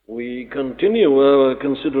We continue our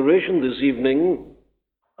consideration this evening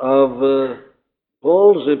of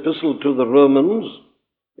Paul's epistle to the Romans,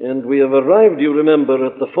 and we have arrived, you remember,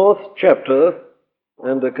 at the 4th chapter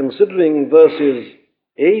and are considering verses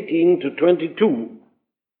 18 to 22.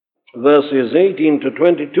 Verses 18 to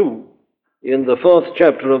 22 in the 4th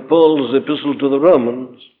chapter of Paul's epistle to the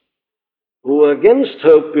Romans, who against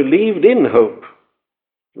hope believed in hope,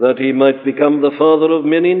 that he might become the father of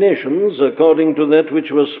many nations, according to that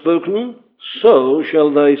which was spoken, so shall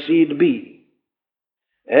thy seed be.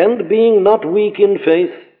 And being not weak in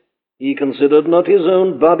faith, he considered not his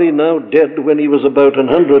own body now dead when he was about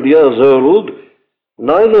 100 years old,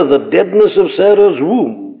 neither the deadness of Sarah's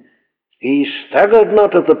womb. He staggered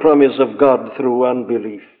not at the promise of God through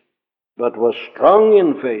unbelief, but was strong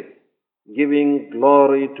in faith, giving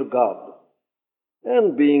glory to God,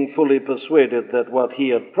 and being fully persuaded that what he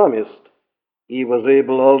had promised, he was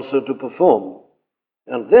able also to perform,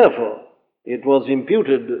 and therefore it was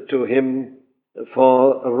imputed to him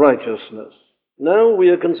for righteousness. Now we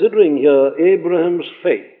are considering here Abraham's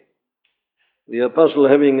faith. The apostle,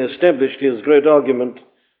 having established his great argument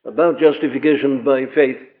about justification by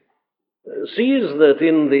faith, sees that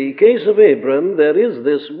in the case of Abraham there is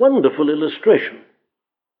this wonderful illustration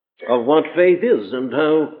of what faith is and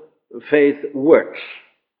how faith works.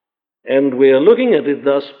 And we are looking at it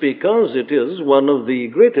thus because it is one of the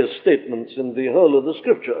greatest statements in the whole of the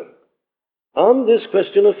Scripture on this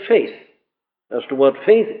question of faith, as to what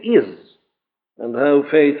faith is and how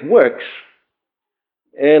faith works.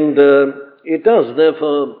 And it does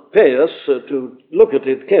therefore pay us to look at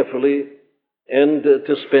it carefully and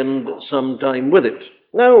to spend some time with it.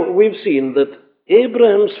 Now, we've seen that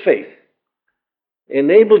Abraham's faith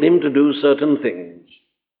enabled him to do certain things.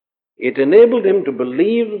 It enabled him to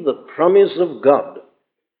believe the promise of God.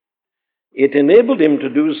 It enabled him to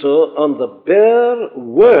do so on the bare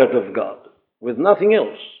word of God, with nothing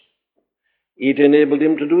else. It enabled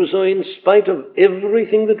him to do so in spite of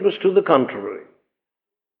everything that was to the contrary.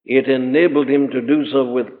 It enabled him to do so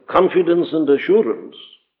with confidence and assurance.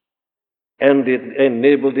 And it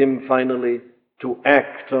enabled him finally to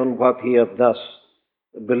act on what he had thus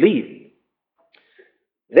believed.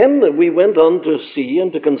 Then we went on to see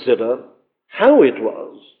and to consider how it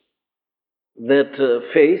was that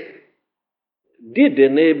faith did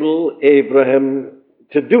enable Abraham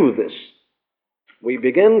to do this. We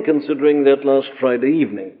began considering that last Friday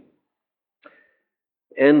evening.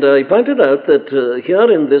 And I pointed out that here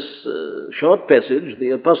in this short passage,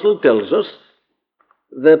 the apostle tells us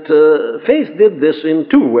that faith did this in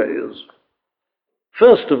two ways.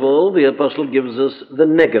 First of all, the apostle gives us the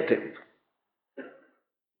negative.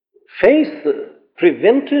 Faith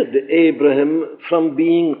prevented Abraham from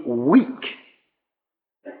being weak.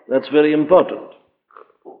 That's very important.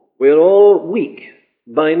 We're all weak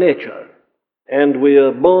by nature, and we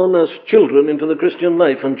are born as children into the Christian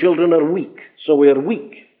life, and children are weak. So we are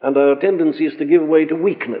weak, and our tendency is to give way to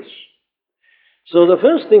weakness. So the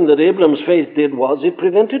first thing that Abraham's faith did was it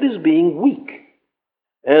prevented his being weak.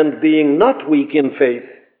 And being not weak in faith,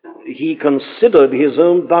 he considered his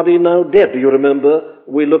own body now dead. You remember,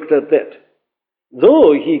 we looked at that.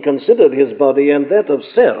 Though he considered his body and that of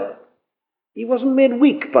Sarah, he wasn't made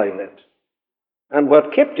weak by that. And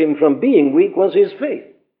what kept him from being weak was his faith.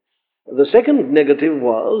 The second negative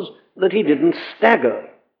was that he didn't stagger.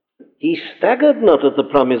 He staggered not at the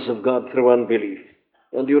promise of God through unbelief.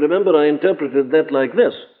 And you remember I interpreted that like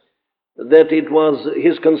this, that it was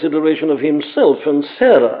his consideration of himself and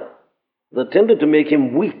Sarah that tended to make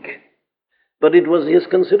him weak. But it was his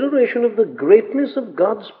consideration of the greatness of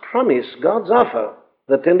God's promise, God's offer,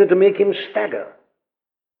 that tended to make him stagger.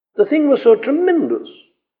 The thing was so tremendous.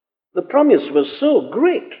 The promise was so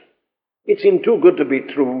great. It seemed too good to be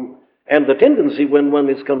true. And the tendency when one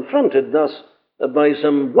is confronted thus by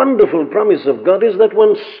some wonderful promise of God is that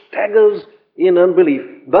one staggers in unbelief.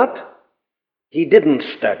 But he didn't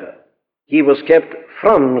stagger. He was kept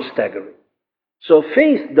from staggering. So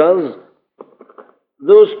faith does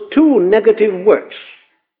those two negative works.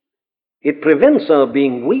 It prevents our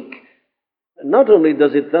being weak. Not only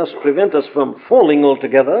does it thus prevent us from falling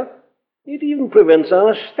altogether, it even prevents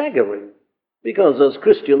our staggering. Because as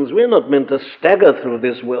Christians, we're not meant to stagger through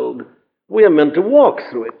this world. We are meant to walk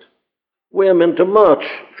through it. We are meant to march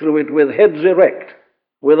through it with heads erect,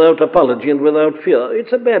 without apology and without fear.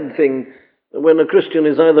 It's a bad thing when a Christian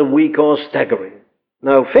is either weak or staggering.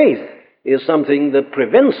 Now, faith is something that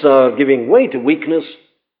prevents our giving way to weakness,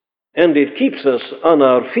 and it keeps us on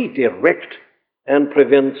our feet erect and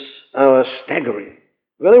prevents our staggering.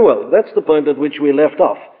 Very well, that's the point at which we left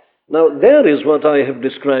off. Now, there is what I have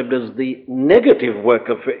described as the negative work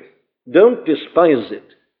of faith. Don't despise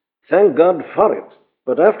it. Thank God for it.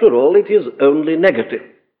 But after all, it is only negative.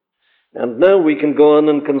 And now we can go on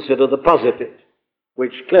and consider the positive,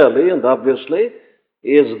 which clearly and obviously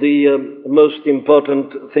is the most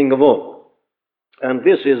important thing of all. And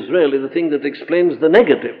this is really the thing that explains the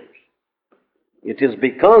negative. It is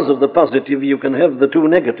because of the positive you can have the two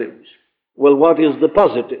negatives. Well, what is the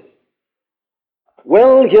positive?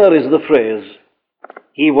 Well, here is the phrase,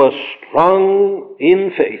 he was strong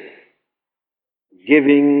in faith,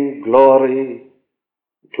 giving glory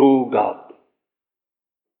to God.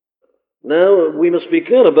 Now, we must be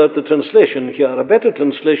clear about the translation here. A better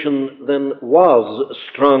translation than was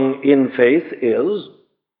strong in faith is,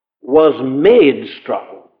 was made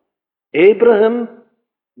strong. Abraham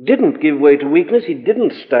didn't give way to weakness, he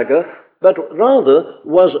didn't stagger, but rather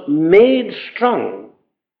was made strong.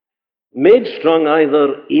 Made strong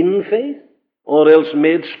either in faith or else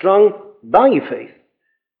made strong by faith.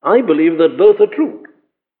 I believe that both are true.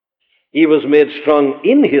 He was made strong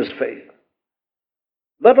in his faith,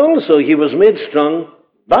 but also he was made strong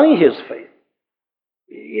by his faith.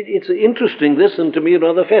 It's interesting, this, and to me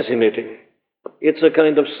rather fascinating. It's a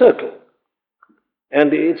kind of circle,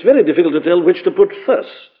 and it's very difficult to tell which to put first.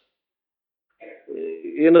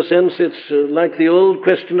 In a sense, it's like the old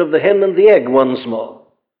question of the hen and the egg once more.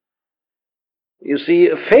 You see,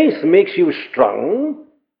 faith makes you strong,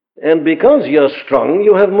 and because you're strong,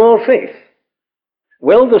 you have more faith.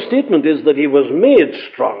 Well, the statement is that he was made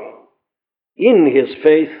strong in his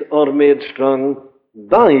faith or made strong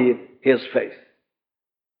by his faith.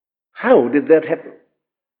 How did that happen?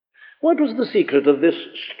 What was the secret of this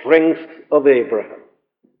strength of Abraham?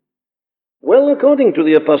 Well, according to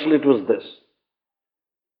the apostle, it was this.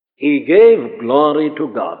 He gave glory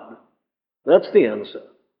to God. That's the answer.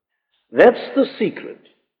 That's the secret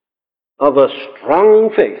of a strong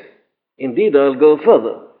faith. Indeed, I'll go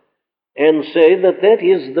further and say that that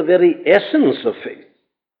is the very essence of faith.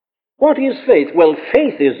 What is faith? Well,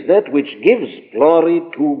 faith is that which gives glory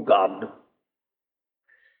to God.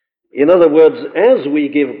 In other words, as we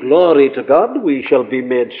give glory to God, we shall be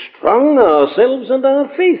made strong ourselves, and our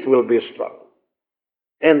faith will be strong.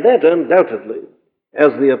 And that undoubtedly,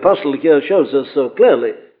 as the apostle here shows us so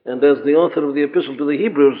clearly, and as the author of the epistle to the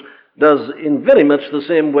Hebrews does in very much the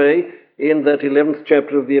same way in that 11th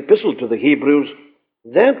chapter of the epistle to the Hebrews,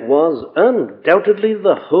 that was undoubtedly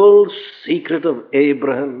the whole secret of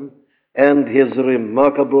Abraham and his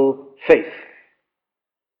remarkable faith.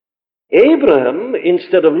 Abraham,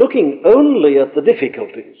 instead of looking only at the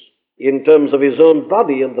difficulties in terms of his own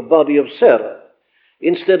body and the body of Sarah,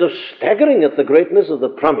 instead of staggering at the greatness of the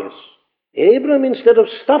promise, Abraham, instead of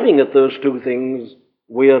stopping at those two things,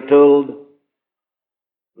 we are told,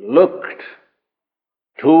 looked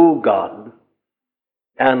to God,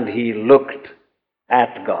 and he looked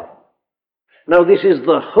at God. Now, this is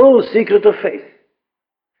the whole secret of faith.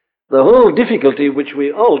 The whole difficulty which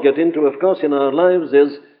we all get into, of course, in our lives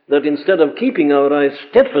is that instead of keeping our eyes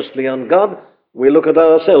steadfastly on God, we look at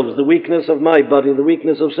ourselves, the weakness of my body, the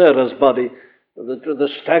weakness of Sarah's body, the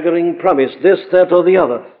staggering promise, this, that, or the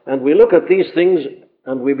other. And we look at these things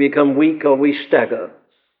and we become weak or we stagger.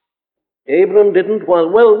 Abram didn't.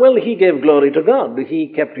 Well, he gave glory to God.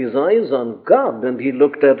 He kept his eyes on God and he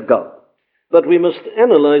looked at God. But we must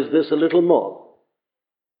analyze this a little more.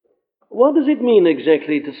 What does it mean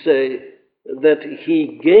exactly to say that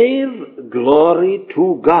he gave glory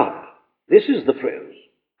to God? This is the phrase.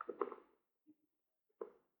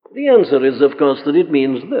 The answer is, of course, that it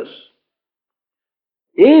means this.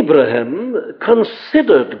 Abraham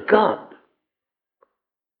considered God.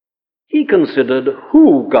 He considered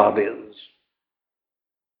who God is.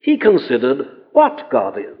 He considered what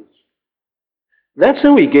God is. That's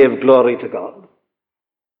how he gave glory to God.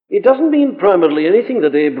 It doesn't mean primarily anything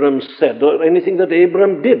that Abraham said or anything that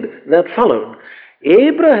Abraham did that followed.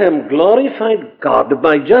 Abraham glorified God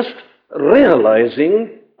by just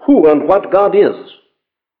realizing who and what God is.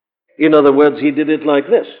 In other words, he did it like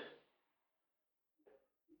this.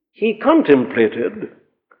 He contemplated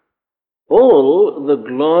all the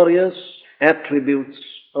glorious attributes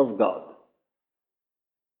of God.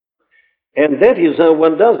 And that is how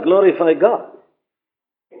one does glorify God.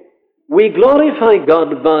 We glorify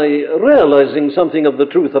God by realizing something of the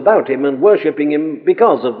truth about Him and worshiping Him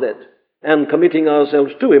because of that, and committing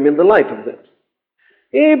ourselves to Him in the light of that.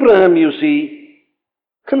 Abraham, you see,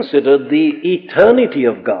 considered the eternity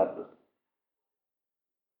of God,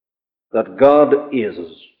 that God is.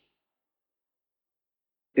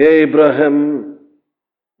 Abraham,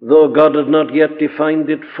 though God had not yet defined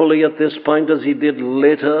it fully at this point as He did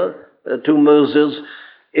later to Moses,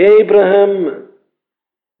 Abraham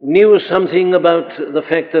knew something about the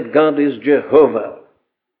fact that God is Jehovah.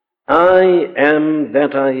 I am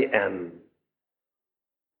that I am.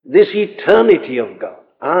 This eternity of God,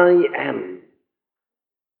 I am.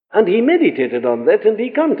 And he meditated on that, and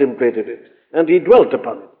he contemplated it, and he dwelt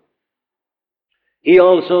upon it. He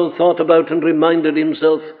also thought about and reminded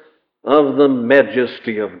himself of the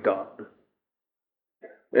majesty of God.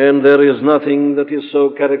 And there is nothing that is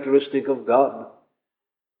so characteristic of God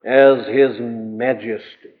as his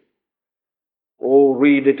majesty. Oh,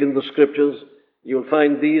 read it in the Scriptures. You'll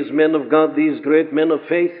find these men of God, these great men of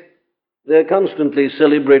faith, they're constantly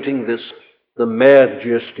celebrating this, the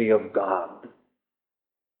majesty of God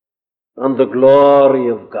and the glory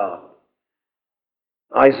of God.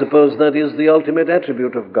 I suppose that is the ultimate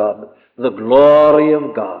attribute of God, the glory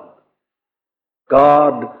of God.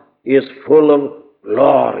 God is full of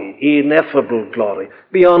glory, ineffable glory,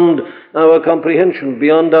 beyond our comprehension,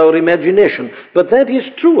 beyond our imagination. But that is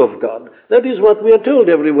true of God. That is what we are told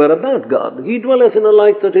everywhere about God. He dwelleth in a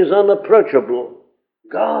light that is unapproachable.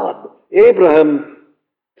 God. Abraham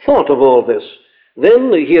thought of all this.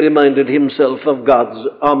 Then he reminded himself of God's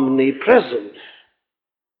omnipresence,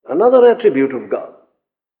 another attribute of God.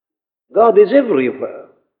 God is everywhere.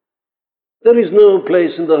 There is no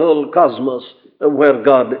place in the whole cosmos where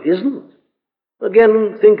God isn't.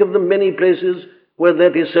 Again, think of the many places where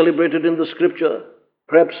that is celebrated in the Scripture.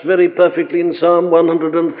 Perhaps very perfectly in Psalm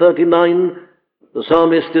 139, the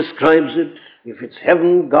psalmist describes it. If it's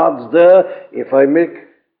heaven, God's there. If I make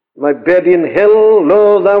my bed in hell,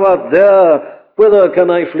 lo, thou art there. Whither can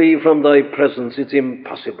I flee from thy presence? It's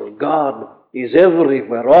impossible. God is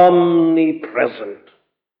everywhere, omnipresent,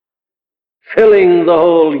 filling the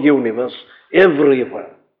whole universe,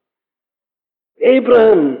 everywhere.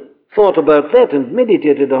 Abraham thought about that and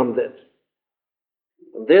meditated on that.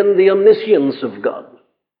 And then the omniscience of God.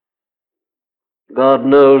 God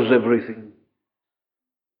knows everything.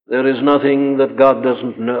 There is nothing that God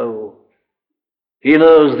doesn't know. He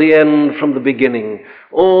knows the end from the beginning.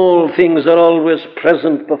 All things are always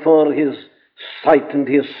present before his sight and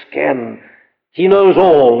his scan. He knows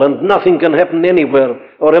all, and nothing can happen anywhere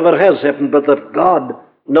or ever has happened but that God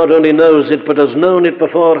not only knows it, but has known it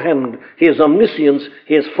beforehand. His omniscience,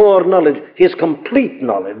 his foreknowledge, his complete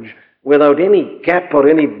knowledge, without any gap or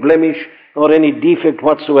any blemish or any defect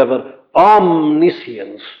whatsoever.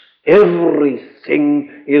 Omniscience.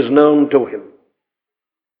 Everything is known to him.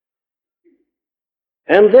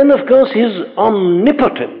 And then, of course, his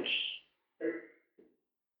omnipotence.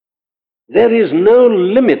 There is no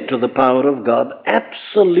limit to the power of God,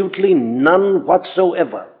 absolutely none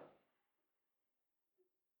whatsoever.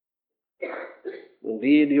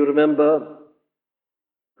 Indeed, you remember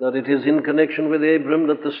that it is in connection with Abram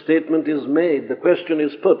that the statement is made. The question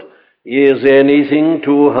is put, is anything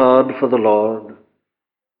too hard for the Lord?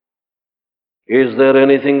 Is there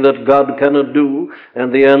anything that God cannot do?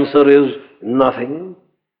 And the answer is nothing.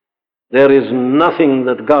 There is nothing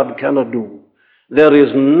that God cannot do. There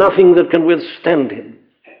is nothing that can withstand him.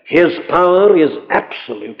 His power is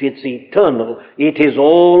absolute, it's eternal, it is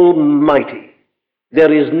almighty.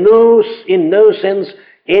 There is in no sense,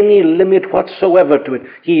 any limit whatsoever to it.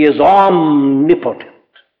 He is omnipotent.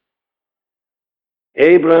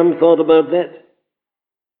 Abraham thought about that.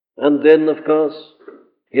 And then, of course,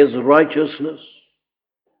 his righteousness,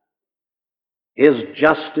 his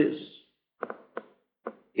justice,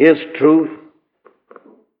 his truth,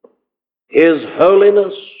 his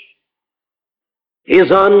holiness, his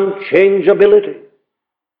unchangeability,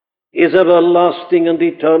 his everlasting and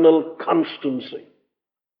eternal constancy.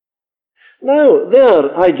 Now,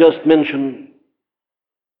 there I just mentioned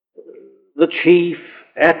the chief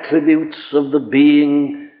attributes of the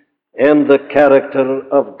being and the character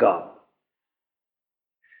of God.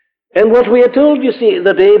 And what we are told, you see,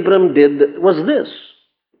 that Abram did was this.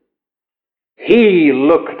 He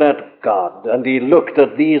looked at God, and he looked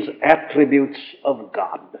at these attributes of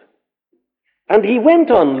God. And he went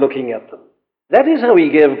on looking at them. That is how he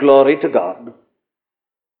gave glory to God.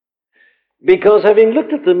 Because having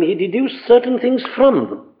looked at them, he deduced certain things from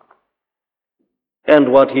them.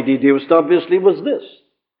 And what he deduced, obviously, was this.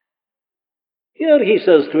 Here he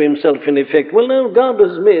says to himself, in effect, well, now God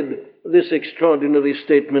has made this extraordinary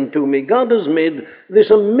statement to me. God has made this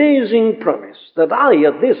amazing promise that I,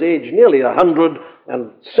 at this age, nearly 100,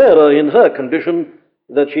 and Sarah in her condition,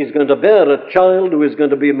 that she's going to bear a child who is going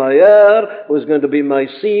to be my heir, who is going to be my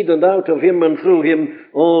seed, and out of him and through him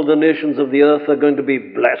all the nations of the earth are going to be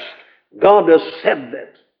blessed. God has said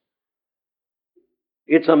that.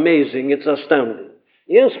 It's amazing, it's astounding.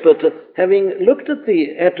 Yes, but having looked at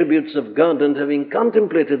the attributes of God and having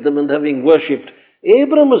contemplated them and having worshipped,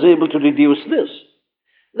 Abram was able to deduce this,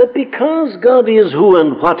 that because God is who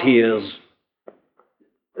and what he is,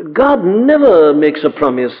 God never makes a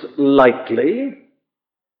promise lightly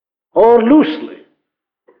or loosely,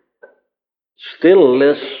 still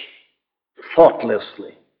less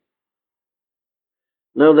thoughtlessly.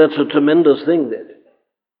 Now that's a tremendous thing then.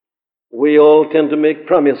 We all tend to make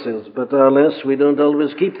promises, but alas, we don't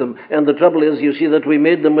always keep them. And the trouble is, you see, that we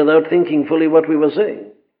made them without thinking fully what we were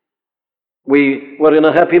saying. We were in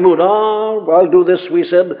a happy mood. I'll do this, we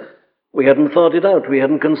said. We hadn't thought it out. We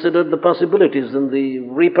hadn't considered the possibilities and the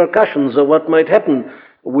repercussions of what might happen.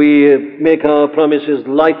 We make our promises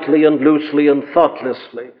lightly and loosely and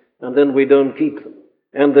thoughtlessly, and then we don't keep them.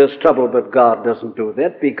 And there's trouble, but God doesn't do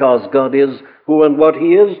that, because God is who and what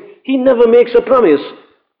He is. He never makes a promise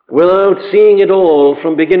without seeing it all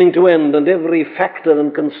from beginning to end, and every factor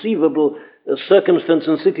and conceivable circumstance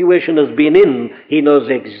and situation has been in. He knows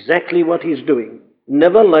exactly what He's doing,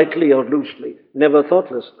 never lightly or loosely, never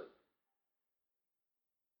thoughtlessly.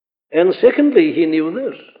 And secondly, He knew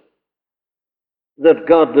this, that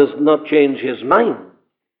God does not change His mind.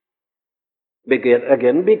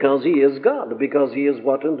 Again, because He is God, because He is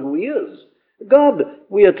what and who He is. God,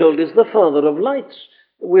 we are told, is the Father of lights,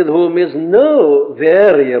 with whom is no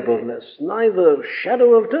variableness, neither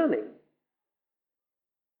shadow of turning.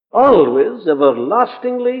 Always,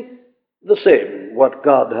 everlastingly, the same. What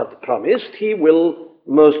God hath promised, He will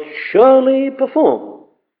most surely perform.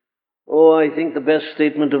 Oh, I think the best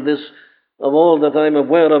statement of this, of all that I'm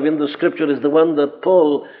aware of in the Scripture, is the one that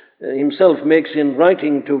Paul himself makes in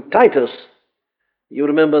writing to Titus. You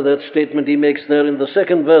remember that statement he makes there in the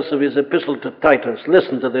second verse of his epistle to Titus.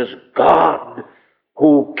 Listen to this. God,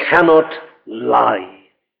 who cannot lie.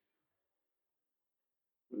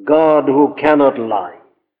 God, who cannot lie.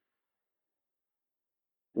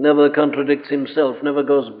 Never contradicts Himself, never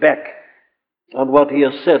goes back on what He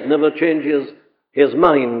has said, never changes His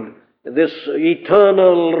mind. This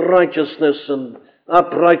eternal righteousness and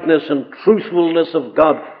uprightness and truthfulness of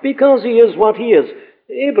God, because He is what He is.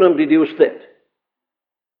 Abram deduced that.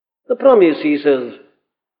 The promise, he says,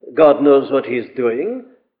 God knows what He's doing,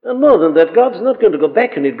 and more than that, God's not going to go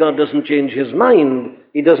back on it. God doesn't change His mind.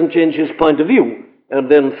 He doesn't change His point of view. And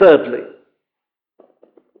then thirdly,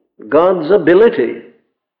 God's ability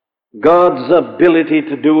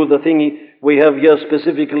to do the thing we have here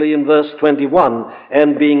specifically in verse 21,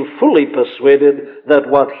 and being fully persuaded that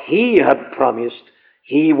what He had promised,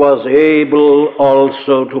 He was able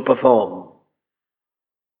also to perform.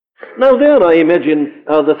 Now there, I imagine,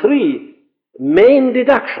 are the three main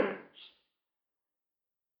deductions.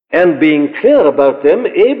 And being clear about them,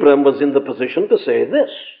 Abram was in the position to say this,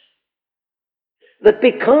 that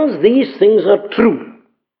because these things are true,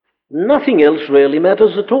 nothing else really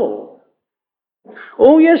matters at all.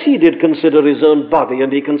 Oh yes, he did consider his own body,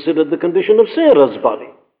 and he considered the condition of Sarah's body.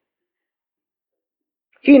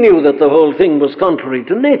 He knew that the whole thing was contrary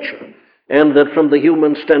to nature, and that from the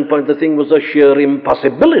human standpoint the thing was a sheer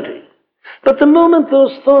impossibility. But the moment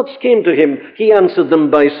those thoughts came to him, he answered them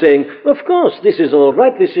by saying, of course, this is all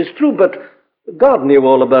right, this is true, but God knew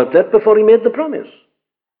all about that before He made the promise.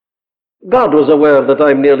 God was aware that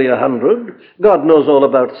I'm nearly 100. God knows all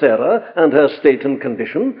about Sarah and her state and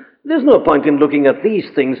condition. There's no point in looking at these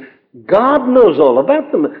things. God knows all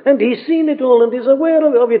about them, and He's seen it all and is aware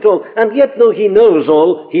of it all. And yet, though He knows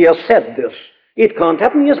all, He has said this. It can't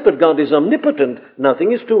happen, yes, but God is omnipotent.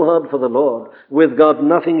 Nothing is too hard for the Lord. With God,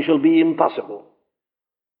 nothing shall be impossible.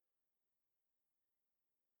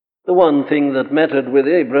 The one thing that mattered with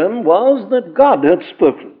Abram was that God had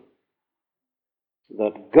spoken,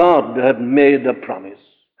 that God had made a promise.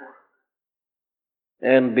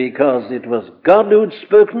 And because it was God who had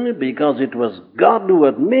spoken, because it was God who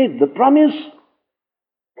had made the promise,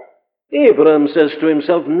 Abram says to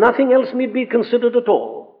himself, nothing else need be considered at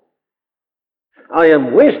all. I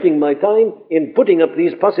am wasting my time in putting up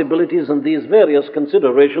these possibilities and these various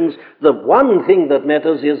considerations. The one thing that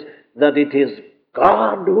matters is that it is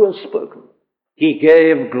God who has spoken. He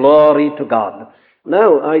gave glory to God.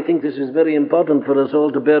 Now, I think this is very important for us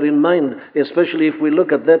all to bear in mind, especially if we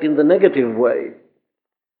look at that in the negative way.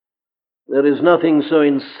 There is nothing so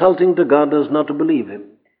insulting to God as not to believe Him.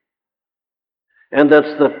 And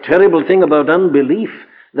that's the terrible thing about unbelief,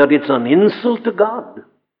 that it's an insult to God.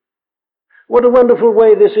 What a wonderful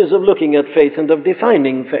way this is of looking at faith and of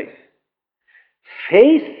defining faith.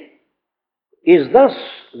 Faith is thus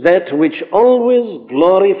that which always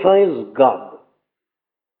glorifies God.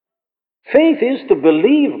 Faith is to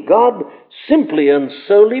believe God simply and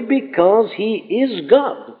solely because He is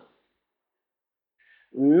God.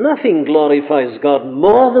 Nothing glorifies God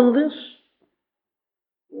more than this.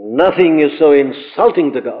 Nothing is so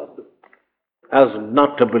insulting to God as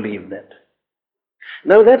not to believe that.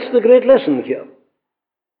 Now that's the great lesson here.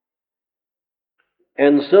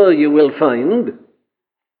 And so you will find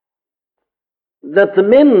that the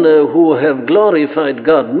men who have glorified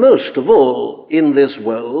God most of all in this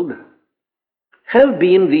world have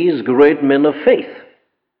been these great men of faith.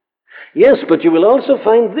 Yes, but you will also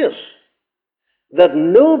find this, that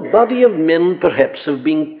no body of men perhaps has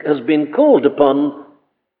been called upon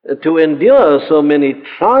to endure so many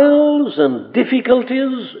trials and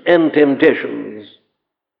difficulties and temptations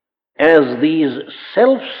as these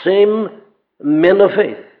self-same men of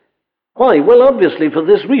faith. Why? Well, obviously for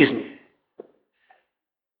this reason,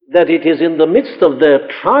 that it is in the midst of their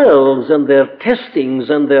trials and their testings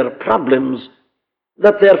and their problems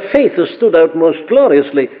that their faith has stood out most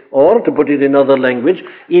gloriously. Or, to put it in other language,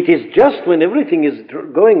 it is just when everything is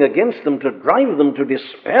going against them to drive them to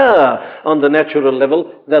despair on the natural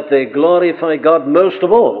level that they glorify God most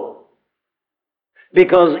of all.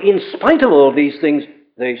 Because in spite of all these things,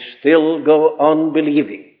 they still go on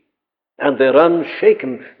believing. And they're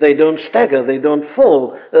unshaken. They don't stagger. They don't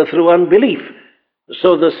fall through unbelief.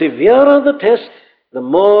 So the severer the test, the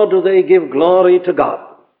more do they give glory to God.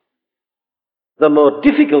 The more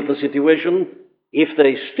difficult the situation, if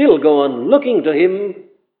they still go on looking to Him,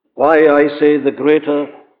 why, I say, the greater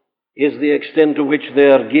is the extent to which they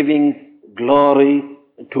are giving glory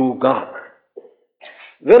to God.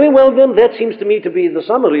 Very well then, that seems to me to be the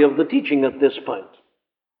summary of the teaching at this point.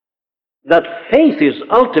 That faith is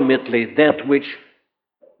ultimately that which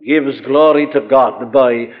gives glory to God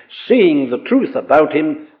by seeing the truth about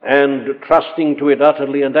Him and trusting to it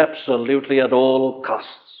utterly and absolutely at all costs.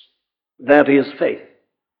 That is faith.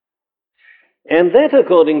 And that,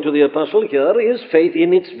 according to the apostle here, is faith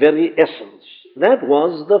in its very essence. That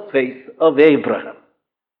was the faith of Abraham.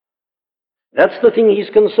 That's the thing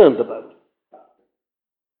he's concerned about.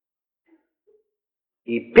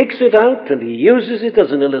 He picks it out and he uses it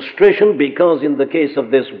as an illustration because in the case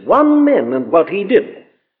of this one man and what he did,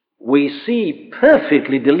 we see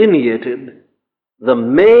perfectly delineated the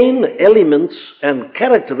main elements and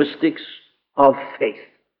characteristics of faith.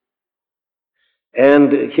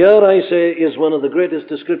 And here, I say, is one of the greatest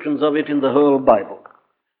descriptions of it in the whole Bible.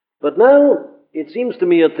 But now, it seems to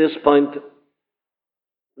me at this point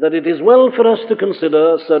that it is well for us to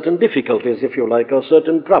consider certain difficulties, if you like, or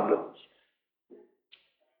certain problems.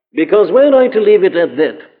 Because were I to leave it at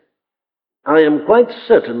that, I am quite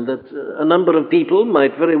certain that a number of people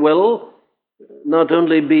might very well not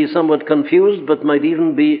only be somewhat confused, but might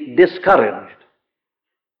even be discouraged.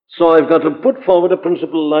 So I've got to put forward a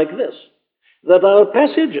principle like this, that our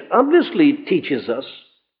passage obviously teaches us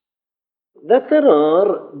that there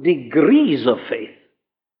are degrees of faith.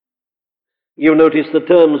 You notice the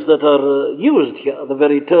terms that are used here, the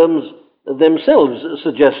very terms themselves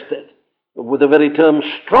suggest that, with the very term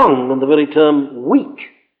strong and the very term weak,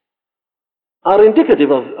 are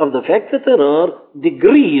indicative of the fact that there are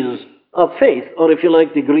degrees of faith, or if you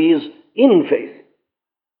like, degrees in faith.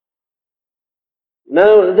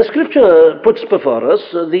 Now, the Scripture puts before us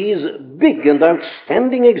these big and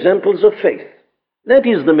outstanding examples of faith. That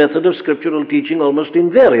is the method of scriptural teaching almost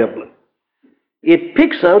invariably. It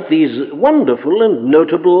picks out these wonderful and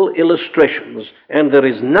notable illustrations, and there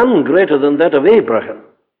is none greater than that of Abraham.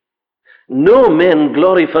 No man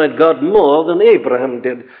glorified God more than Abraham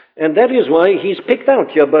did, and that is why he's picked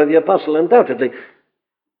out here by the apostle, undoubtedly.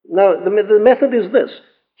 Now, the method is this.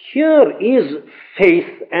 Here is faith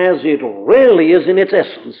as it really is in its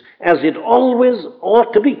essence, as it always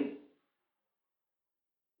ought to be.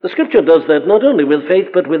 The Scripture does that not only with faith,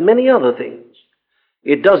 but with many other things.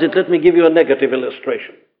 It does it, let me give you a negative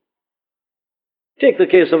illustration. Take the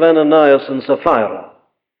case of Ananias and Sapphira.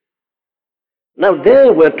 Now,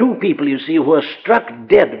 there were two people, you see, who were struck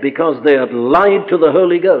dead because they had lied to the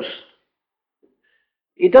Holy Ghost.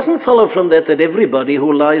 It doesn't follow from that everybody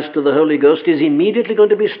who lies to the Holy Ghost is immediately going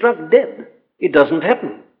to be struck dead. It doesn't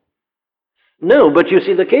happen. No, but you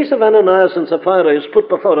see, the case of Ananias and Sapphira is put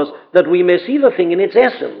before us that we may see the thing in its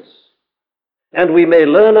essence, and we may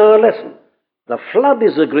learn our lesson. The flood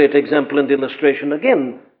is a great example and illustration.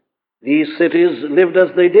 Again, these cities lived as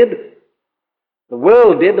they did. The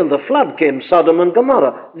world did, and the flood came, Sodom and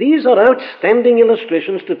Gomorrah. These are outstanding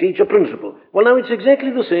illustrations to teach a principle. Well, now it's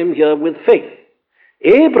exactly the same here with faith.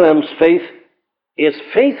 Abraham's faith is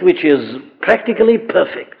faith which is practically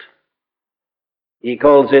perfect. He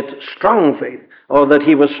calls it strong faith, or that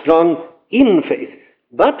he was strong in faith.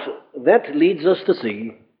 But that leads us to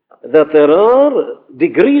see that there are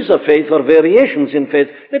degrees of faith or variations in faith.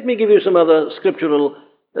 Let me give you some other scriptural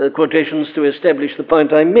quotations to establish the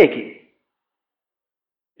point I'm making.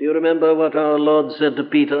 Do you remember what our Lord said to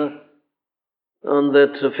Peter on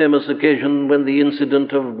that famous occasion when the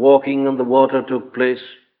incident of walking on the water took place?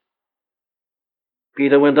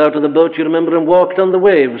 Peter went out of the boat, you remember, and walked on the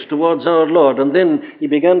waves towards our Lord. And then he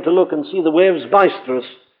began to look and see the waves boisterous.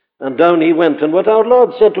 And down he went. And what our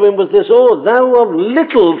Lord said to him was this, "Oh, thou of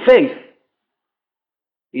little faith."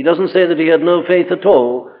 He doesn't say that he had no faith at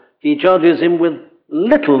all. He charges him with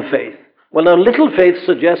little faith. Well, now, little faith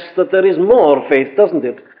suggests that there is more faith, doesn't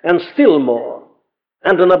it? And still more.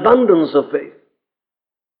 And an abundance of faith.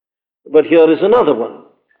 But here is another one.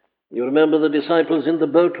 You remember the disciples in the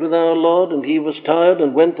boat with our Lord, and he was tired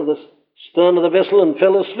and went to the stern of the vessel and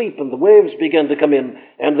fell asleep, and the waves began to come in,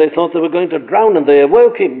 and they thought they were going to drown, and they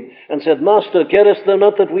awoke him and said, "Master, carest thou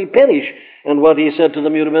not that we perish?" And what he said to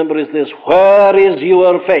them, you remember, is this, "Where is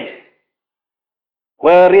your faith?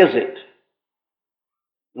 Where is it?"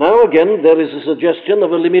 Now again, there is a suggestion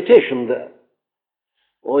of a limitation there.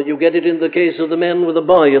 Or you get it in the case of the man with the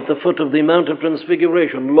boy at the foot of the Mount of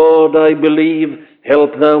Transfiguration. "Lord, I believe,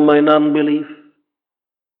 help thou mine unbelief."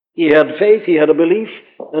 He had faith, he had a belief,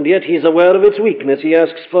 and yet he's aware of its weakness. He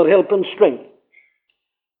asks for help and strength.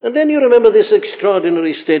 And then you remember this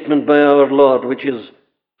extraordinary statement by our Lord, which is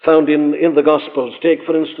found in the Gospels. Take,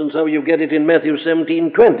 for instance, how you get it in Matthew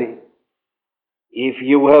 17:20. "If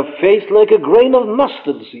you have faith like a grain of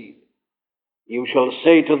mustard seed, you shall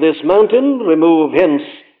say to this mountain, remove hence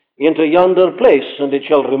into yonder place, and it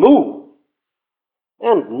shall remove.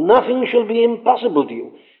 And nothing shall be impossible to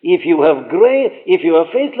you." If you have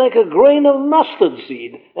faith like a grain of mustard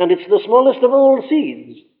seed, and it's the smallest of all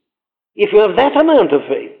seeds, if you have that amount of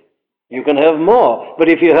faith, you can have more. But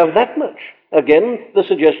if you have that much, again, the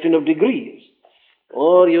suggestion of degrees.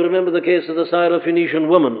 Or you remember the case of the Syrophoenician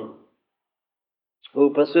woman who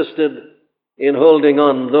persisted in holding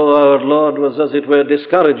on, though our Lord was, as it were,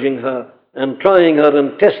 discouraging her and trying her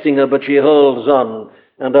and testing her, but she holds on.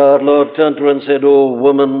 And our Lord turned to her and said, "O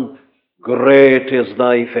woman, great is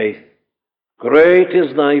thy faith. Great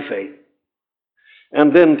is thy faith."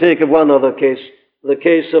 And then take one other case, the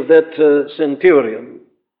case of that centurion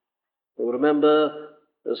who, remember,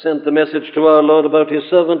 sent the message to our Lord about his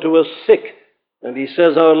servant who was sick. And he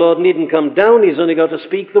says our Lord needn't come down, he's only got to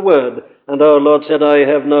speak the word. And our Lord said, "I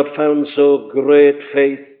have not found so great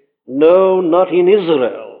faith. No, not in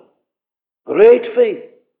Israel." Great faith.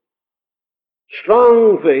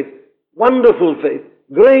 Strong faith. Wonderful faith.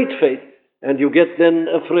 Great faith. And you get then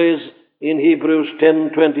a phrase in Hebrews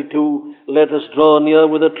 10:22, "Let us draw near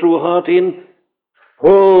with a true heart in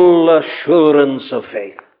full assurance of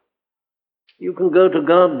faith." You can go to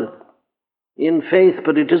God in faith,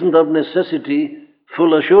 but it isn't of necessity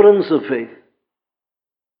full assurance of faith.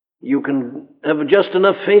 You can have just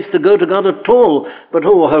enough faith to go to God at all, but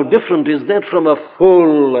oh, how different is that from a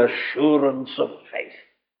full assurance of faith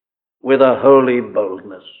with a holy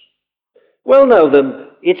boldness. Well, now then,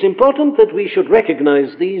 it's important that we should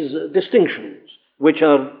recognize these distinctions, which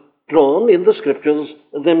are drawn in the Scriptures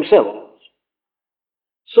themselves.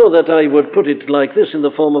 So that I would put it like this in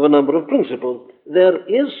the form of a number of principles. There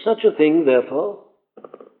is such a thing, therefore,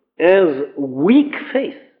 as weak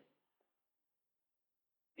faith.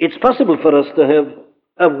 It's possible for us to have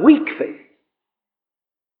a weak faith.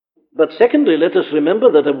 But secondly, let us remember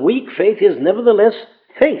that a weak faith is nevertheless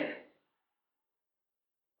faith.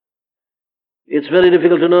 It's very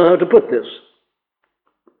difficult to know how to put this.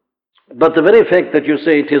 But the very fact that you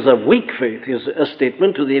say it is a weak faith is a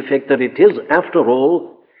statement to the effect that it is, after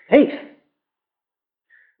all, faith.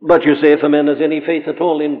 But you say if a man has any faith at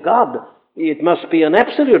all in God, it must be an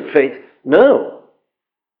absolute faith. No.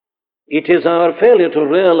 It is our failure to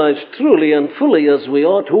realize truly and fully as we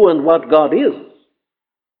ought who and what God is.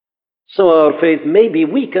 So our faith may be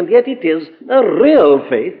weak, and yet it is a real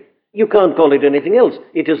faith. You can't call it anything else.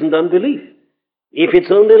 It isn't unbelief. If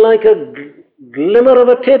it's only like a glimmer of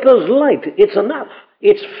a taper's light, it's enough.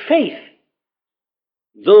 It's faith,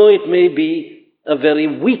 though it may be a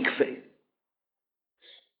very weak faith.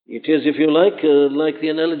 It is, if you like the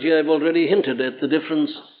analogy I've already hinted at, the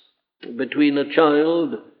difference between a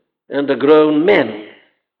child and a grown man.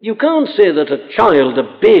 You can't say that a child,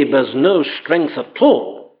 a babe, has no strength at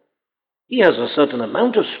all. He has a certain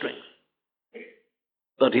amount of strength,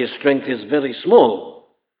 but his strength is very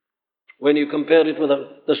small when you compare it with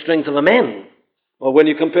the strength of a man, or when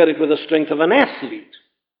you compare it with the strength of an athlete,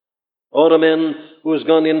 or a man who has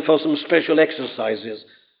gone in for some special exercises.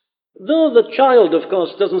 Though the child, of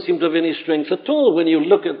course, doesn't seem to have any strength at all when you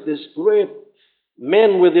look at this great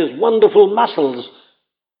man with his wonderful muscles,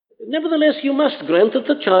 nevertheless you must grant that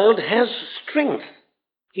the child has strength.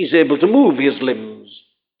 He's able to move his limbs.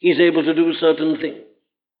 He's able to do certain things.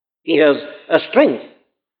 He has a strength,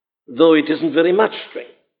 though it isn't very much strength.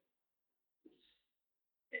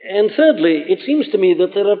 And thirdly, it seems to me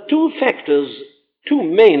that there are two factors two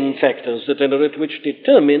main factors, at any rate, which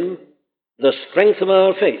determine the strength of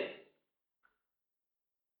our faith.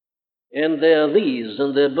 And they are these,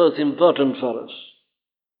 and they're both important for us.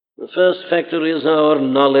 The first factor is our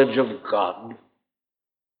knowledge of God.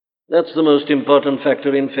 That's the most important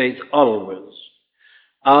factor in faith always.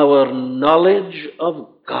 Our knowledge of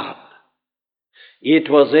God.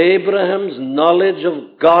 It was Abraham's knowledge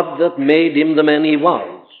of God that made him the man he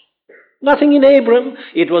was. Nothing in Abraham,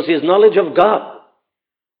 it was his knowledge of God.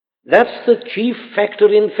 That's the chief factor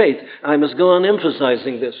in faith. I must go on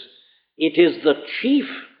emphasizing this. It is the chief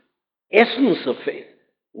essence of faith,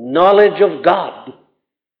 knowledge of God.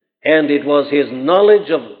 And it was his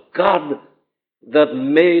knowledge of God that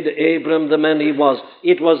made Abram the man he was.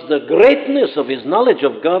 It was the greatness of his knowledge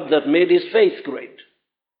of God that made his faith great.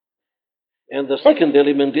 And the second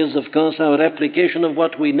element is, of course, our application of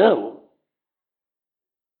what we know.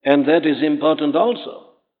 And that is important also.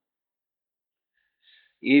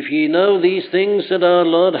 If ye know these things, said our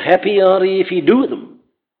Lord, happy are ye if ye do them.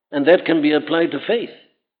 And that can be applied to faith.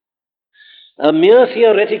 A mere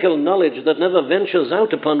theoretical knowledge that never ventures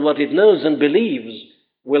out upon what it knows and believes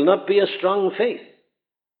will not be a strong faith.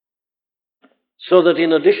 So that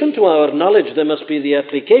in addition to our knowledge, there must be the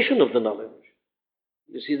application of the knowledge.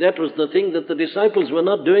 You see, that was the thing that the disciples were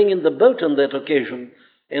not doing in the boat on that occasion.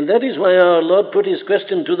 And that is why our Lord put his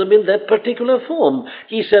question to them in that particular form.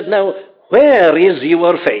 He said, now, where is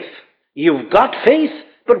your faith? You've got faith,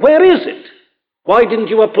 but where is it? Why didn't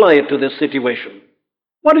you apply it to this situation?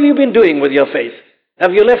 What have you been doing with your faith?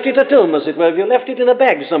 Have you left it at home, as it were? Have you left it in a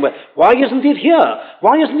bag somewhere? Why isn't it here?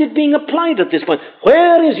 Why isn't it being applied at this point?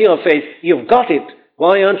 Where is your faith? You've got it.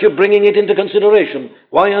 Why aren't you bringing it into consideration?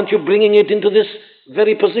 Why aren't you bringing it into this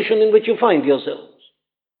very position in which you find yourselves?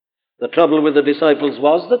 The trouble with the disciples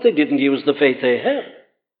was that they didn't use the faith they had.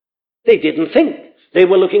 They didn't think. They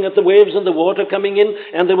were looking at the waves and the water coming in,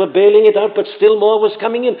 and they were bailing it out, but still more was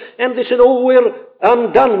coming in. And they said, oh, we're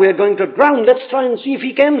undone, we're going to drown. Let's try and see if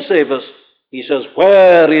he can save us. He says,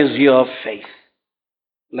 where is your faith?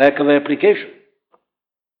 Lack of application.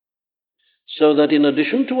 So that in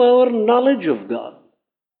addition to our knowledge of God,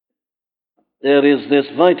 there is this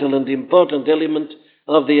vital and important element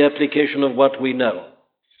of the application of what we know.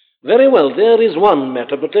 Very well, there is one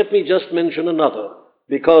matter, but let me just mention another,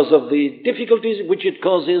 because of the difficulties which it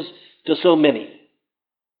causes to so many.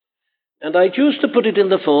 And I choose to put it in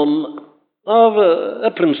the form of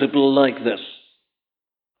a principle like this.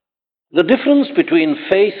 The difference between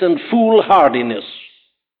faith and foolhardiness.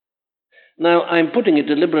 Now, I'm putting it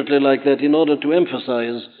deliberately like that in order to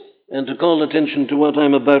emphasize and to call attention to what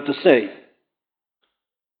I'm about to say.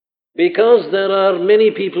 Because there are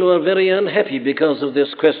many people who are very unhappy because of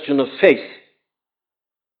this question of faith.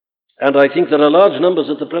 And I think there are large numbers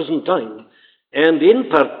at the present time. And in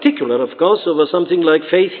particular, of course, over something like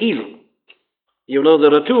faith healing. You know,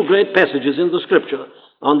 there are two great passages in the Scripture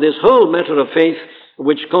on this whole matter of faith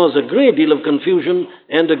which cause a great deal of confusion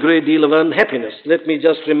and a great deal of unhappiness. Let me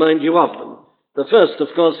just remind you of them. The first, of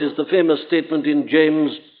course, is the famous statement in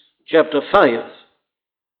James chapter 5.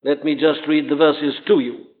 Let me just read the verses to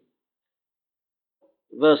you.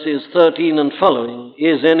 Verses 13 and following.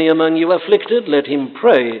 Is any among you afflicted? Let him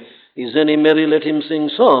pray. Is any merry? Let him sing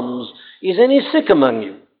psalms. Is any sick among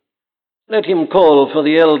you? Let him call for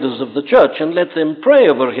the elders of the church, and let them pray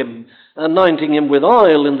over him, anointing him with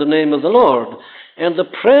oil in the name of the Lord. And the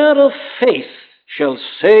prayer of faith shall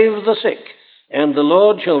save the sick, and the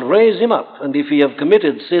Lord shall raise him up. And if he have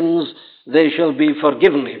committed sins, they shall be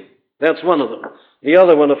forgiven him. That's one of them. The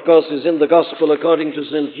other one, of course, is in the Gospel according to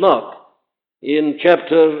St. Mark, in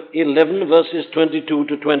chapter 11, verses 22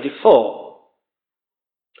 to 24.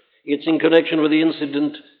 It's in connection with the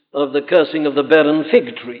incident of the cursing of the barren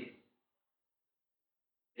fig tree.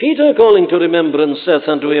 Peter, calling to remembrance, saith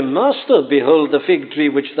unto him, Master, behold, the fig tree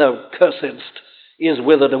which thou cursedst is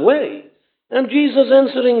withered away. And Jesus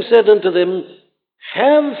answering said unto them,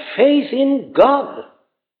 Have faith in God.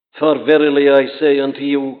 For verily I say unto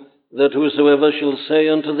you, that whosoever shall say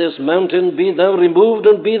unto this mountain, Be thou removed,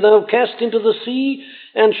 and be thou cast into the sea,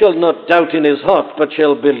 and shall not doubt in his heart, but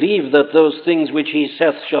shall believe that those things which he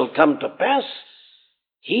saith shall come to pass,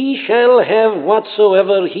 he shall have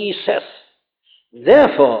whatsoever he saith.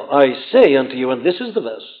 Therefore I say unto you, and this is the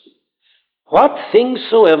verse, what things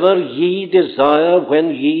soever ye desire when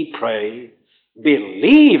ye pray,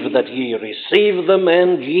 believe that ye receive them,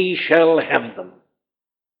 and ye shall have them.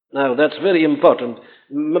 Now, that's very important.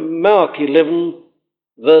 Mark 11,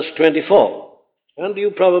 verse 24. And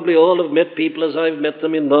you probably all have met people, as I've met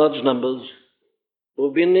them in large numbers,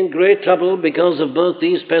 who've been in great trouble because of both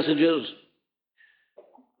these passages.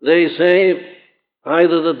 They say,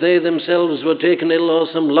 either that they themselves were taken ill or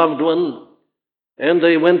some loved one, and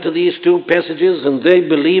they went to these two passages and they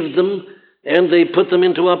believed them, and they put them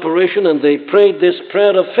into operation, and they prayed this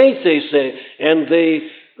prayer of faith, they say, and they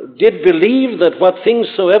did believe that what things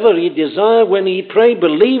soever he desire when he pray,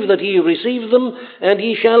 believe that he receive them, and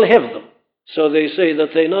he shall have them. So they say that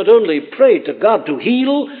they not only prayed to God to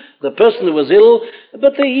heal the person who was ill,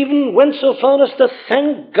 but they even went so far as to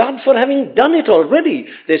thank God for having done it already.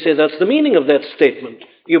 They say that's the meaning of that statement.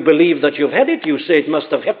 You believe that you've had it, you say it must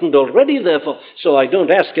have happened already, therefore, so I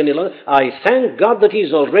don't ask any longer. I thank God that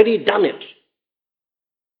he's already done it.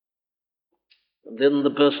 And then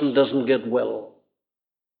the person doesn't get well,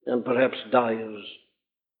 and perhaps dies.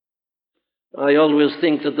 I always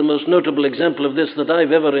think that the most notable example of this that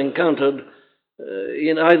I've ever encountered,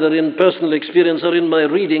 either in personal experience or in my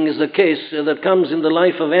reading, is a case that comes in the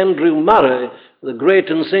life of Andrew Murray, the great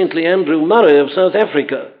and saintly Andrew Murray of South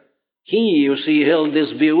Africa. He, you see, held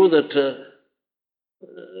this view that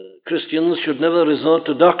Christians should never resort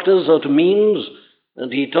to doctors or to means,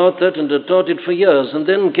 and he taught that and had taught it for years. And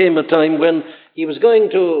then came a time when he was going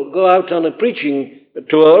to go out on a preaching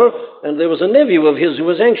tour, and there was a nephew of his who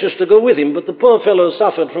was anxious to go with him, but the poor fellow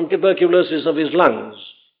suffered from tuberculosis of his lungs.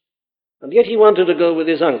 And yet he wanted to go with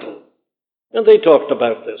his uncle. And they talked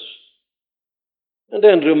about this. And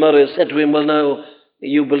Andrew Murray said to him, well, now,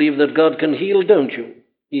 you believe that God can heal, don't you?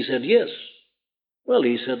 He said, yes. Well,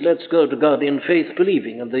 he said, let's go to God in faith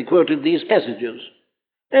believing. And they quoted these passages.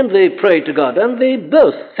 And they prayed to God. And they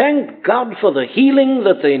both thanked God for the healing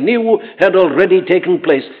that they knew had already taken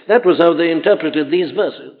place. That was how they interpreted these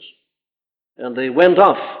verses. And they went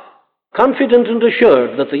off, confident and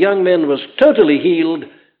assured that the young man was totally healed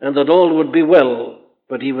and that all would be well.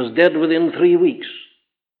 But he was dead within 3 weeks.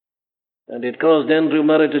 And it caused Andrew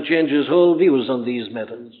Murray to change his whole views on these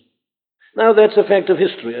matters. Now, that's a fact of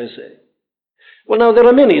history, I say. Well, now, there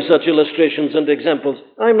are many such illustrations and examples.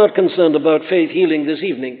 I'm not concerned about faith healing this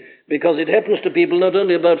evening, because it happens to people not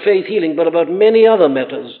only about faith healing, but about many other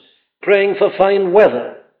matters. Praying for fine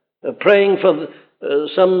weather, praying for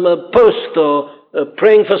some post, or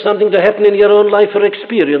praying for something to happen in your own life or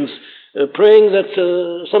experience, praying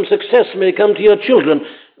that some success may come to your children.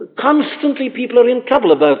 Constantly people are in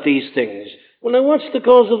trouble about these things. Well, now, what's the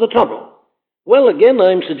cause of the trouble? Well, again,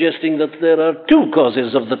 I'm suggesting that there are two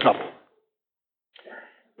causes of the trouble.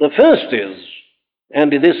 The first is,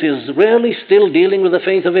 and this is really still dealing with the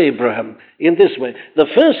faith of Abraham in this way, the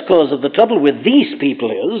first cause of the trouble with these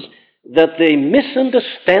people is that they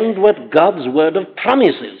misunderstand what God's word of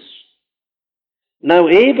promise is. Now,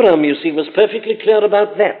 Abraham, you see, was perfectly clear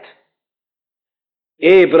about that.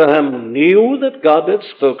 Abraham knew that God had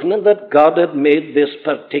spoken and that God had made this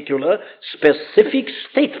particular specific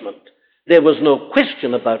statement. There was no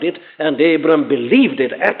question about it, and Abraham believed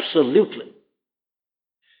it absolutely.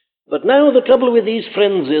 But now the trouble with these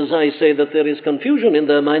friends is, I say, that there is confusion in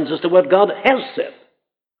their minds as to what God has said.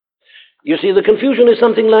 You see, the confusion is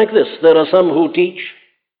something like this. There are some who teach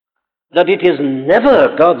that it is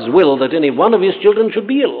never God's will that any one of his children should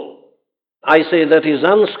be ill. I say that is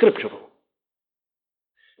unscriptural.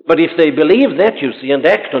 But if they believe that, you see, and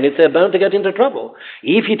act on it, they're bound to get into trouble.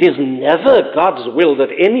 If it is never God's will that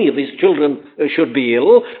any of his children should be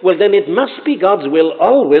ill, well, then it must be God's will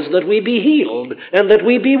always that we be healed and that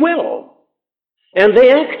we be well. And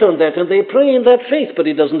they act on that and they pray in that faith, but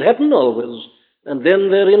it doesn't happen always. And then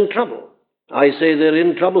they're in trouble. I say they're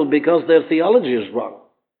in trouble because their theology is wrong,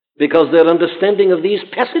 because their understanding of these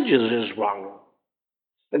passages is wrong.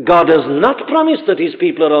 God has not promised that his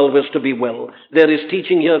people are always to be well. There is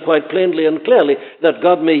teaching here quite plainly and clearly that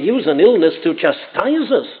God may use an illness to chastise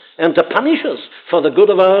us and to punish us for the good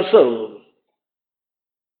of our souls.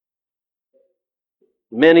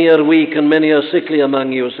 Many are weak and many are sickly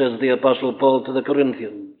among you, says the Apostle Paul to the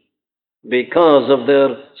Corinthians, because of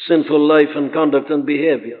their sinful life and conduct and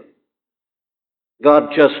behavior.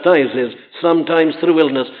 God chastises, sometimes through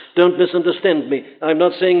illness. Don't misunderstand me. I'm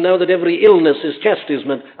not saying now that every illness is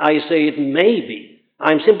chastisement. I say it may be.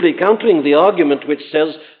 I'm simply countering the argument which says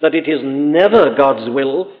that it is never God's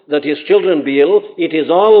will that his children be ill. It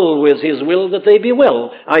is always his will that they be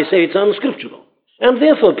well. I say it's unscriptural. And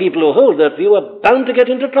therefore people who hold that view are bound to get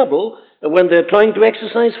into trouble when they're trying to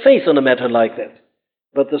exercise faith on a matter like that.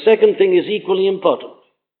 But the second thing is equally important.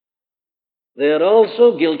 They are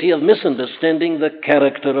also guilty of misunderstanding the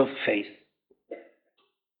character of faith.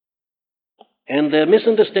 And their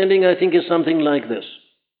misunderstanding, I think, is something like this.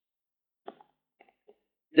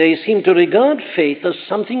 They seem to regard faith as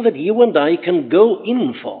something that you and I can go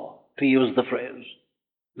in for, to use the phrase.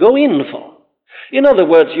 Go in for. In other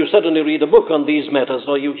words, you suddenly read a book on these matters,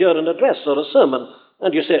 or you hear an address or a sermon,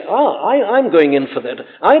 And you say, I'm going in for that.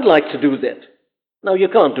 I'd like to do that. Now, you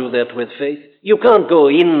can't do that with faith. You can't go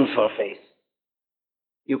in for faith.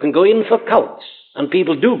 You can go in for cults, and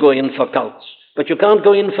people do go in for cults, but you can't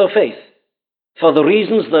go in for faith, for the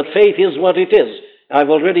reasons that faith is what it is. I've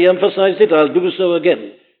already emphasized it. I'll do so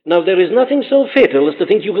again. Now, there is nothing so fatal as to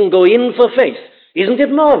think you can go in for faith. Isn't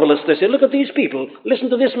it marvelous? They say, look at these people. Listen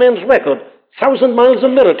to this man's record. 1,000 miles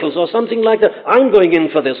of miracles or something like that. I'm going in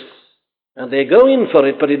for this. And they go in for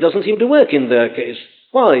it, but it doesn't seem to work in their case.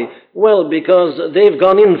 Why? Well, because they've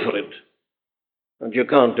gone in for it. And you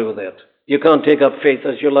can't do that. You can't take up faith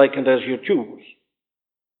as you like and as you choose.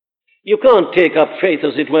 You can't take up faith,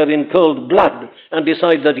 as it were, in cold blood and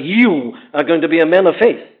decide that you are going to be a man of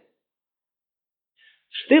faith.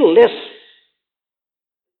 Still less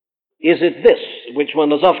is it this, which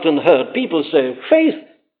one has often heard. People say, faith?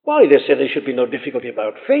 Why, they say there should be no difficulty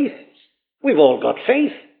about faith. We've all got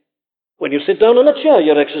faith. When you sit down on a chair,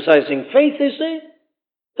 you're exercising faith, they say,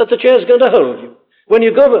 that the chair's going to hold you. When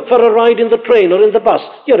you go for a ride in the train or in the bus,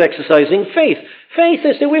 you're exercising faith. Faith,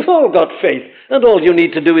 they say, we've all got faith. And all you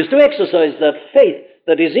need to do is to exercise that faith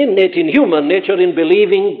that is innate in human nature in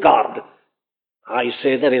believing God. I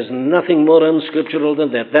say there is nothing more unscriptural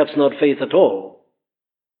than that. That's not faith at all.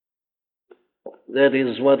 That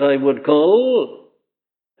is what I would call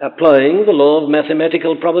applying the law of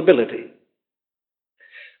mathematical probability.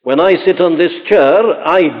 When I sit on this chair,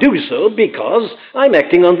 I do so because I'm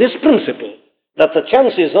acting on this principle, that the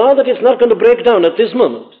chances are that it's not going to break down at this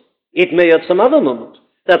moment. It may at some other moment.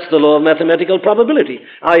 That's the law of mathematical probability.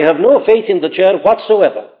 I have no faith in the chair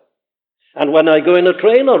whatsoever. And when I go in a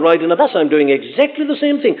train or ride in a bus, I'm doing exactly the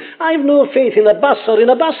same thing. I have no faith in a bus or in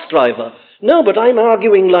a bus driver. No, but I'm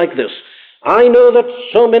arguing like this. I know that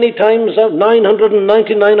so many times,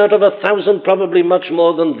 999 out of 1,000, probably much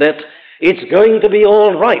more than that, it's going to be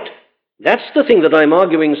all right. That's the thing that I'm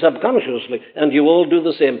arguing subconsciously, and you all do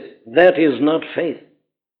the same. That is not faith.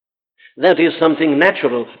 That is something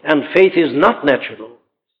natural, and faith is not natural.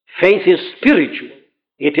 Faith is spiritual.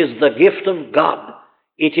 It is the gift of God.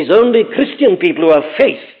 It is only Christian people who have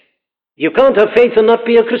faith. You can't have faith and not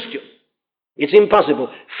be a Christian. It's impossible.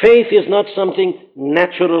 Faith is not something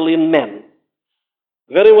natural in men.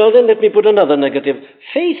 Very well, then, let me put another negative.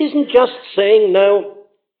 Faith isn't just saying, now,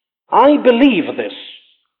 I believe this,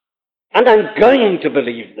 and I'm going to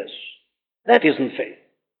believe this. That isn't faith.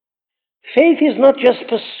 Faith is not just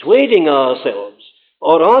persuading ourselves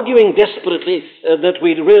or arguing desperately that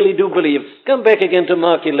we really do believe. Come back again to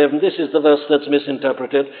Mark 11. This is the verse that's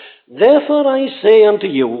misinterpreted. Therefore I say unto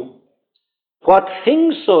you, what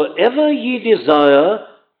things soever ye desire,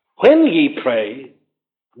 when ye pray,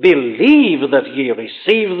 believe that ye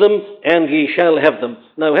receive them, and ye shall have them.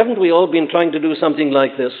 Now, haven't we all been trying to do something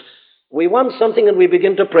like this? We want something and we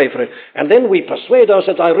begin to pray for it. And then we persuade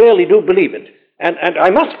ourselves, I really do believe it. And I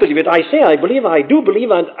must believe it. I say I believe, I do believe,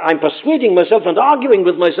 and I'm persuading myself and arguing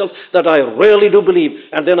with myself that I really do believe.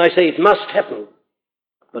 And then I say it must happen.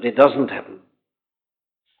 But it doesn't happen.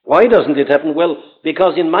 Why doesn't it happen? Well,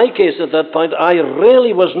 because in my case at that point, I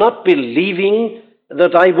really was not believing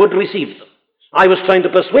that I would receive them. I was trying to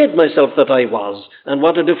persuade myself that I was. And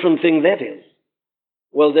what a different thing that is.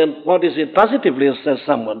 Well, then, what is it positively, says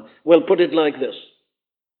someone? Well, put it like this.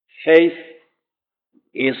 Faith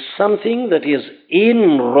is something that is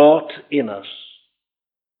inwrought in us.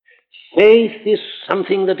 Faith is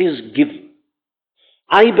something that is given.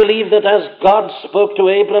 I believe that as God spoke to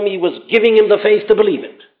Abram, he was giving him the faith to believe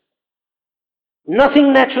it.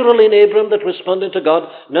 Nothing natural in Abram that responded to God.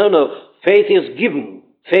 No. Faith is given.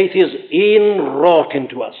 Faith is inwrought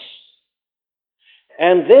into us.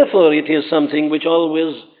 And therefore it is something which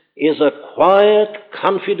always is a quiet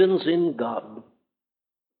confidence in God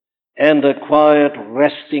and a quiet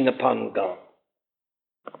resting upon God.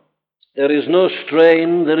 There is no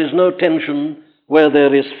strain, there is no tension where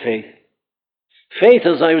there is faith. Faith,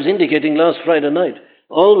 as I was indicating last Friday night,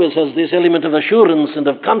 always has this element of assurance and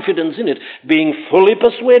of confidence in it, being fully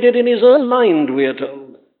persuaded in his own mind, we are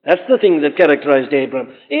told. That's the thing that characterized Abram.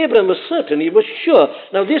 Abram was certain, he was sure.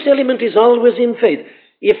 Now, this element is always in faith.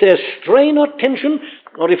 If there's strain or tension,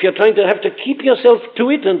 or if you're trying to have to keep yourself to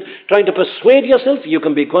it and trying to persuade yourself, you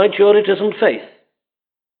can be quite sure it isn't faith.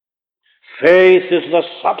 Faith is the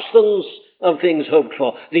substance of things hoped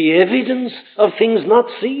for, the evidence of things not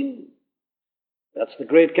seen. That's the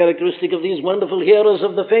great characteristic of these wonderful heroes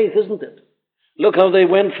of the faith, isn't it? Look how they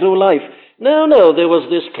went through life. No, there was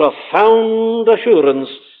this profound assurance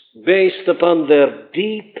based upon their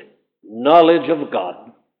deep knowledge of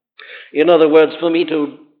God. In other words, for me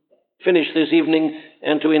to finish this evening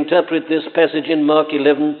and to interpret this passage in Mark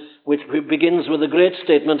 11, which begins with a great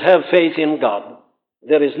statement, have faith in God.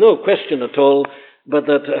 There is no question at all, but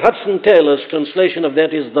that Hudson Taylor's translation of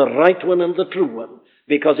that is the right one and the true one,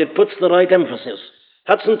 because it puts the right emphasis.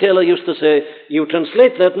 Hudson Taylor used to say, you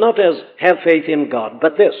translate that not as have faith in God,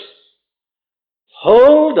 but this: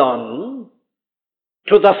 hold on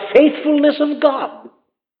to the faithfulness of God.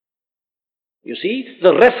 You see,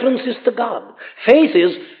 the reference is to God. Faith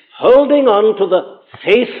is holding on to the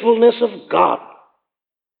faithfulness of God.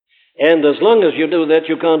 And as long as you do that,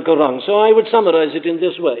 you can't go wrong. So I would summarize it in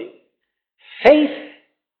this way. Faith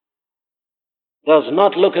does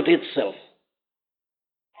not look at itself.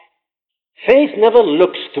 Faith never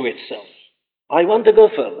looks to itself. I want to go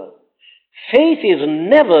further. Faith is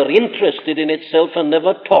never interested in itself and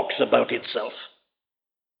never talks about itself.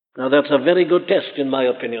 Now that's a very good test, in my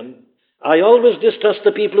opinion. I always distrust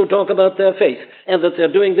the people who talk about their faith and that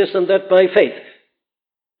they're doing this and that by faith.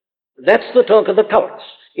 That's the talk of the cults.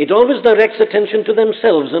 It always directs attention to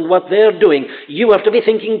themselves and what they're doing. You have to be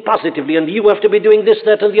thinking positively, and you have to be doing this,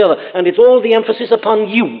 that, and the other, and it's all the emphasis upon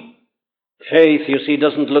you. Faith, you see,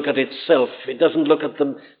 doesn't look at itself. It doesn't look at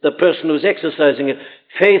the person who's exercising it.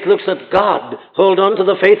 Faith looks at God. Hold on to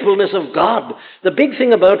the faithfulness of God. The big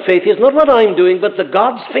thing about faith is not what I'm doing, but the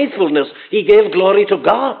God's faithfulness. He gave glory to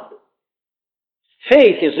God.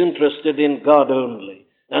 Faith is interested in God only.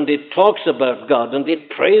 And it talks about God, and it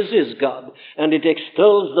praises God, and it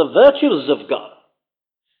extols the virtues of God.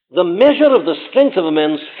 The measure of the strength of a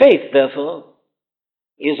man's faith, therefore,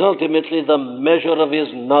 is ultimately the measure of his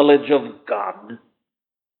knowledge of God.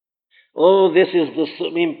 Oh, this is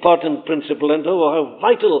the important principle, and oh, how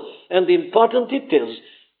vital and important it is.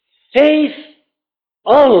 Faith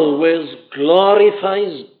always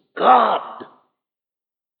glorifies God.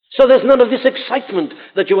 So there's none of this excitement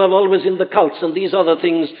that you have always in the cults and these other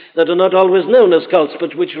things that are not always known as cults,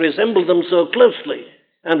 but which resemble them so closely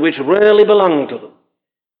and which rarely belong to them.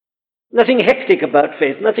 Nothing hectic about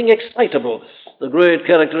faith, nothing excitable. The great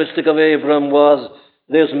characteristic of Abram was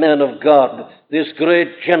this man of God, this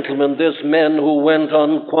great gentleman, this man who went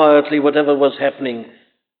on quietly whatever was happening.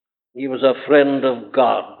 He was a friend of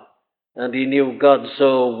God, and he knew God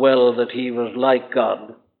so well that he was like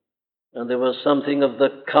God. And there was something of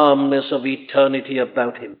the calmness of eternity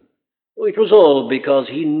about him. It was all because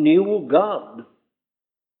he knew God.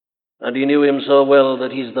 And he knew him so well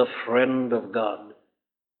that he's the friend of God.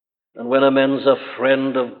 And when a man's a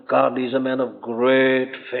friend of God, he's a man of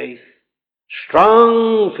great faith.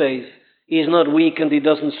 Strong faith. He's not weak and he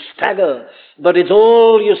doesn't stagger. But it's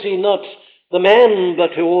all, you see, not the man, but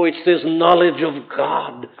it's this knowledge of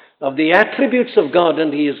God, of the attributes of God,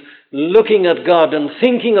 and he is looking at God and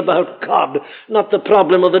thinking about God, not the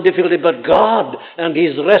problem or the difficulty, but God, and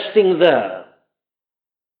he's resting there.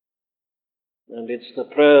 And it's the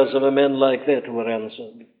prayers of a man like that who are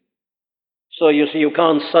answered. So you see, you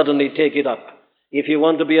can't suddenly take it up. If you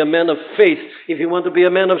want to be a man of faith, if you want to be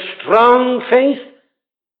a man of strong faith,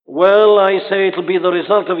 well, I say it'll be the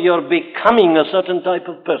result of your becoming a certain type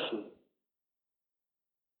of person.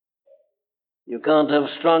 You can't have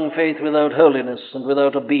strong faith without holiness and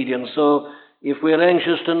without obedience. So if we're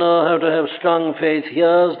anxious to know how to have strong faith,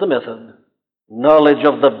 here's the method. Knowledge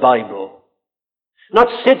of the Bible. Not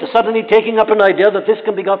suddenly taking up an idea that this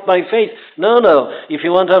can be got by faith. No. If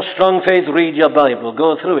you want to have strong faith, read your Bible.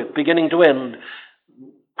 Go through it, beginning to end.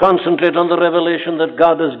 Concentrate on the revelation that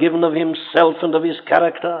God has given of himself and of his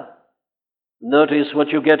character. Notice what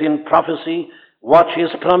you get in prophecy. Watch his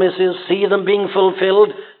promises. See them being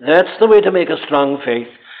fulfilled. That's the way to make a strong faith.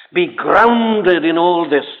 Be grounded in all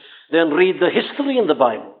this. Then read the history in the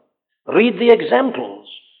Bible. Read the examples.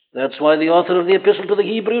 That's why the author of the Epistle to the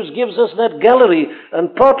Hebrews gives us that gallery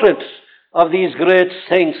and portraits of these great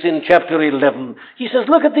saints in chapter 11. He says,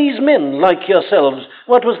 look at these men like yourselves.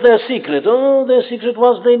 What was their secret? Oh, their secret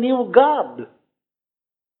was they knew God.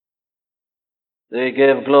 They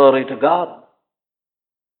gave glory to God.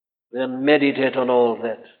 Then meditate on all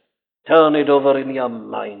that. Turn it over in your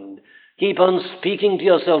mind. Keep on speaking to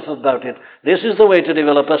yourself about it. This is the way to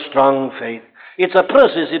develop a strong faith. It's a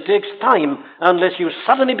process. It takes time unless you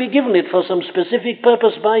suddenly be given it for some specific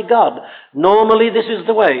purpose by God. Normally this is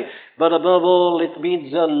the way. But above all, it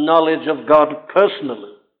means a knowledge of God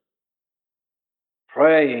personally.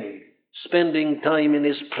 Praying, spending time in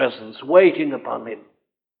his presence, waiting upon him.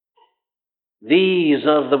 These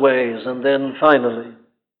are the ways. And then finally,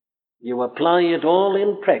 you apply it all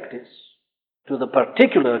in practice to the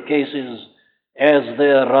particular cases as they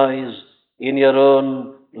arise in your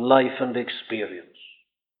own life and experience.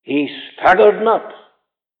 He staggered not,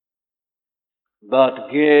 but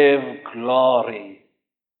gave glory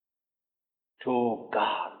to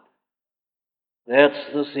God.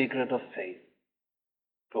 That's the secret of faith,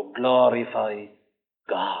 to glorify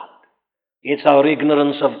God. It's our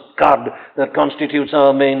ignorance of God that constitutes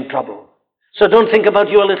our main trouble. So don't think about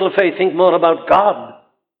your little faith, think more about God.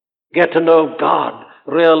 Get to know God,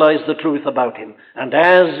 realize the truth about Him, and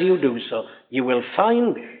as you do so, you will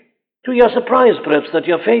find, to your surprise perhaps, that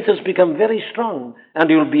your faith has become very strong, and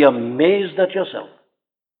you'll be amazed at yourself.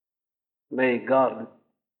 May God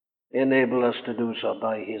enable us to do so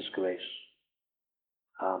by His grace.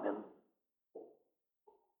 Amen.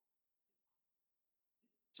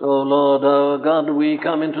 So, Lord our God, we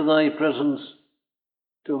come into Thy presence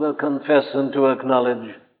to confess and to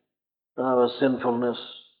acknowledge our sinfulness,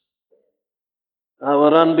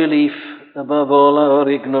 our unbelief, above all our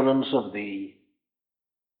ignorance of Thee.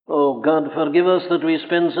 Oh God, forgive us that we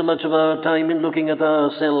spend so much of our time in looking at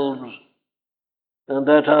ourselves and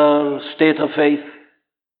at our state of faith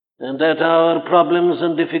and at our problems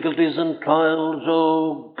and difficulties and trials.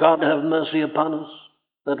 Oh God, have mercy upon us,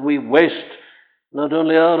 that we waste not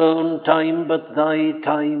only our own time but Thy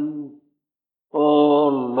time. Oh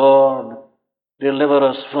Lord, deliver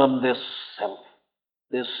us from this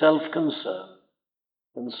self-concern,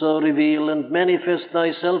 and so reveal and manifest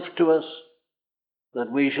Thyself to us,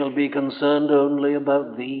 that we shall be concerned only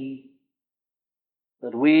about Thee,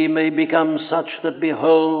 that we may become such that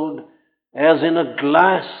behold, as in a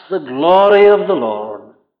glass, the glory of the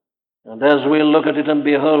Lord, and as we look at it and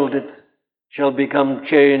behold it, shall become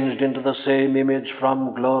changed into the same image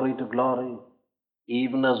from glory to glory,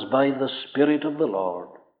 even as by the Spirit of the Lord.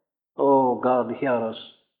 O God, hear us,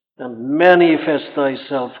 and manifest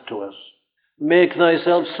Thyself to us. Make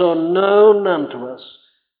Thyself so known unto us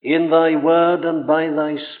in Thy word and by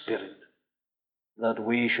Thy Spirit, that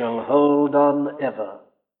we shall hold on ever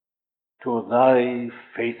to Thy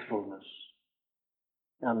faithfulness.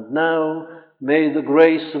 And now may the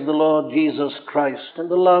grace of the Lord Jesus Christ and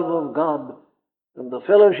the love of God and the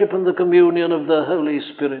fellowship and the communion of the Holy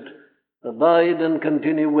Spirit abide and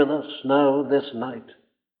continue with us now this night,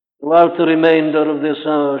 throughout the remainder of this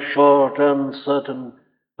our short, uncertain,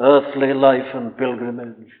 earthly life and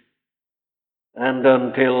pilgrimage, and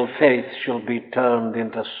until faith shall be turned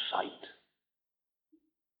into sight.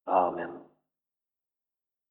 Amen.